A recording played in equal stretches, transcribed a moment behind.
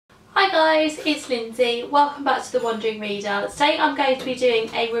Hi guys, it's Lindsay. Welcome back to The Wandering Reader. Today I'm going to be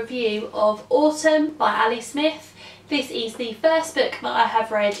doing a review of Autumn by Ali Smith. This is the first book that I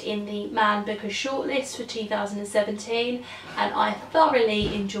have read in the Man Booker shortlist for 2017 and I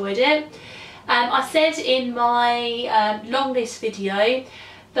thoroughly enjoyed it. I said in my long list video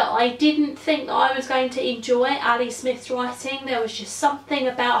that I didn't think that I was going to enjoy Ali Smith's writing. There was just something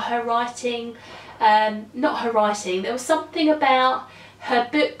about her writing, there was something about her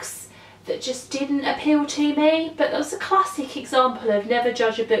books that just didn't appeal to me, but that was a classic example of never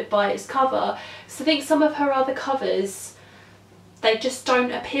judge a book by its cover. So I think some of her other covers, they just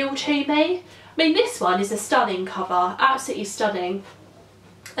don't appeal to me. I mean, this one is a stunning cover, absolutely stunning.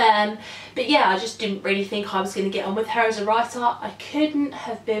 But yeah, I just didn't really think I was going to get on with her as a writer. I couldn't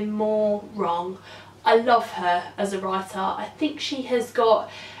have been more wrong. I love her as a writer. I think she has got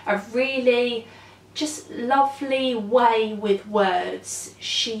a really just lovely way with words.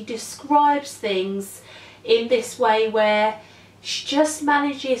 She describes things in this way where she just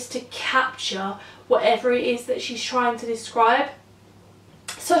manages to capture whatever it is that she's trying to describe.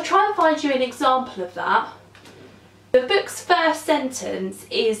 So I'll try and find you an example of that. The book's first sentence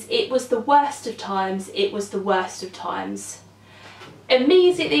is, "It was the worst of times, it was the worst of times."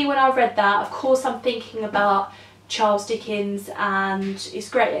 Immediately when I read that, of course I'm thinking about Charles Dickens and His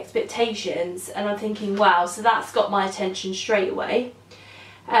Great Expectations, and I'm thinking, wow, so that's got my attention straight away.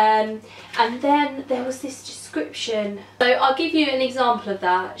 And then there was this description. So I'll give you an example of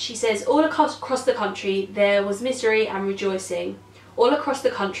that. She says, "All across the country there was misery and rejoicing. All across the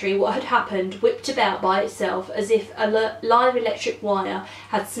country what had happened whipped about by itself as if a live electric wire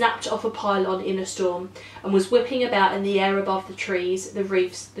had snapped off a pylon in a storm and was whipping about in the air above the trees, the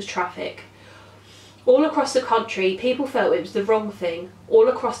roofs, the traffic. All across the country people felt it was the wrong thing. All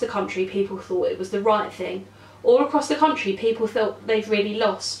across the country people thought it was the right thing. All across the country people felt they'd really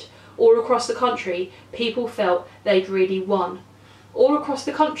lost. All across the country people felt they'd really won. All across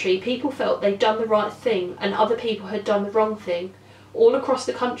the country people felt they'd done the right thing and other people had done the wrong thing. All across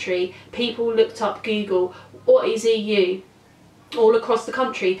the country people looked up Google, what is EU? All across the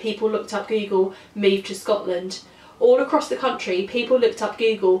country people looked up Google, move to Scotland. All across the country people looked up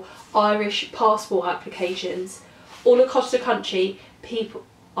Google, Irish passport applications. All across the country people..."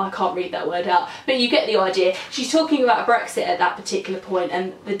 I can't read that word out, but you get the idea. She's talking about Brexit at that particular point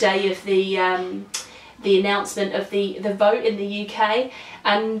and the day of the announcement of the vote in the UK.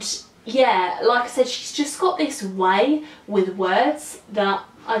 And yeah, like I said, she's just got this way with words that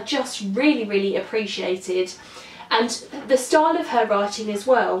I just really appreciated. And the style of her writing as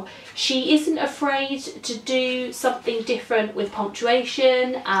well, she isn't afraid to do something different with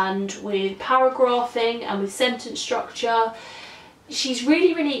punctuation and with paragraphing and with sentence structure. She's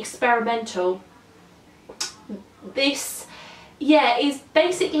really experimental. This, yeah, is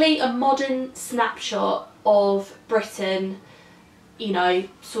basically a modern snapshot of Britain, you know,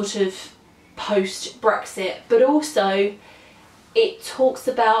 sort of post-Brexit, but also it talks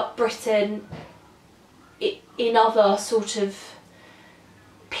about Britain in other sort of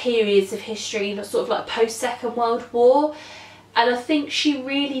periods of history, sort of like post-Second World War, and I think she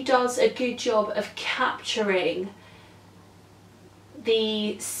really does a good job of capturing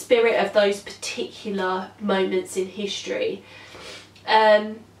the spirit of those particular moments in history.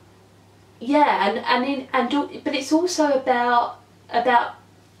 Yeah, but it's also about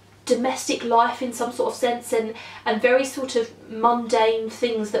domestic life in some sort of sense, and very sort of mundane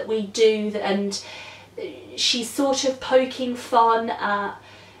things that we do, and she's sort of poking fun at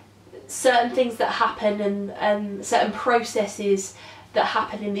certain things that happen and certain processes that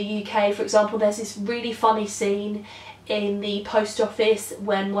happen in the UK. For example, there's this really funny scene in the post office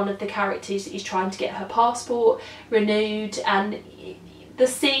when one of the characters is trying to get her passport renewed, and the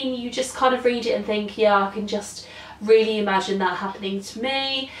scene, you just kind of read it and think, yeah, I can just really imagine that happening to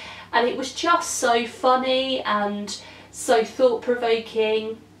me. And it was just so funny and so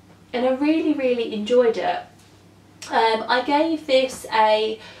thought-provoking, and I really enjoyed it. I gave this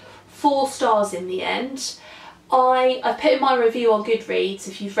a 4 stars in the end. I put in my review on Goodreads,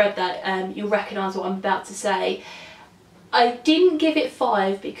 if you've read that you'll recognise what I'm about to say. I didn't give it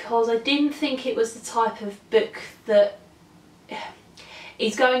 5 because I didn't think it was the type of book that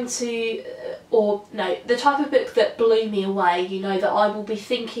is going to, the type of book that blew me away, you know, that I will be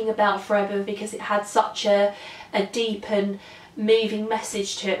thinking about forever because it had such a deep and moving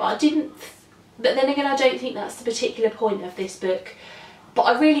message to it. But then again, I don't think that's the particular point of this book. But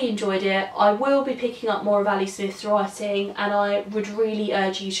I really enjoyed it. I will be picking up more of Ali Smith's writing, and I would really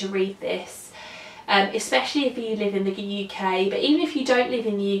urge you to read this. Especially if you live in the UK, but even if you don't live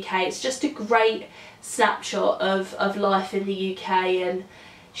in the UK, it's just a great snapshot of life in the UK, and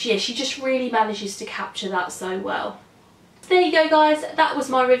she just really manages to capture that so well. So there you go guys, that was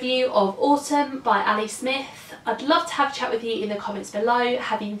my review of Autumn by Ali Smith. I'd love to have a chat with you in the comments below.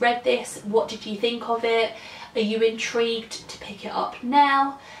 Have you read this? What did you think of it? Are you intrigued to pick it up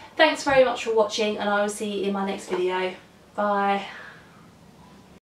now? Thanks very much for watching, and I will see you in my next video. Bye.